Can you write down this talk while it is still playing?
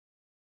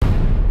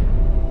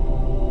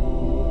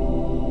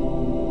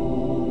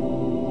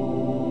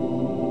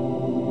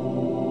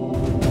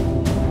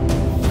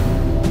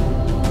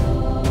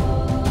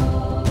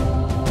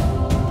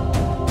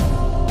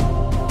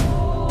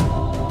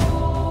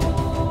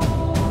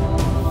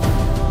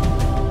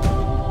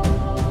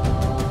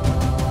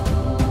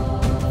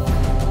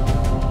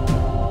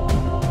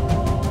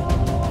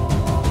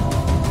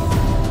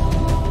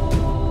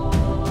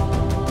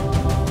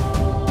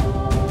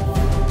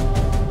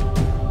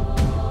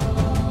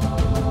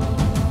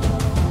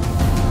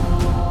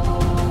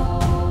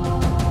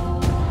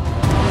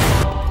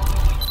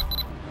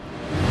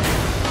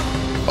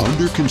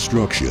Under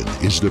construction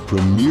is the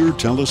premier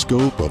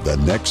telescope of the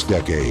next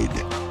decade.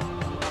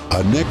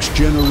 A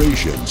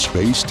next-generation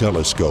space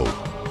telescope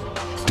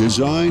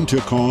designed to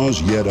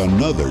cause yet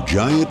another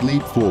giant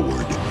leap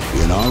forward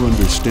in our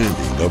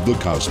understanding of the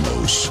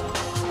cosmos.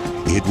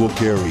 It will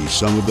carry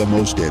some of the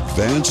most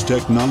advanced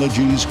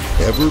technologies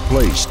ever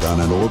placed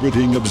on an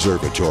orbiting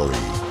observatory.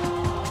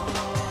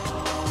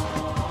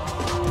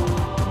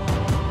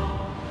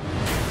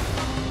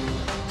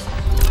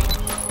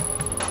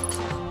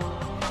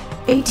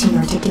 18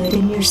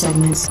 articulated mirror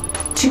segments,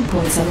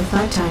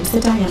 2.75 times the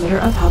diameter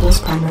of Hubble's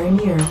primary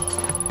mirror.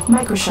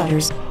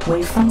 Microshutters,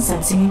 wavefront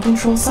sensing and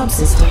control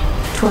subsystem,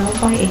 12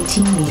 by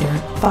 18 meter,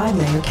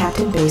 5-layer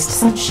captain-based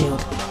sunshield.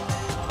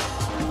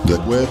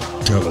 The Webb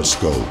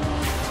Telescope,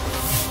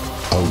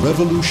 a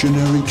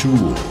revolutionary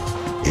tool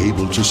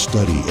able to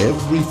study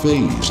every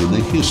phase in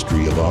the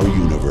history of our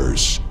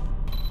universe.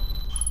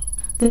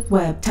 The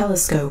Webb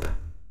Telescope.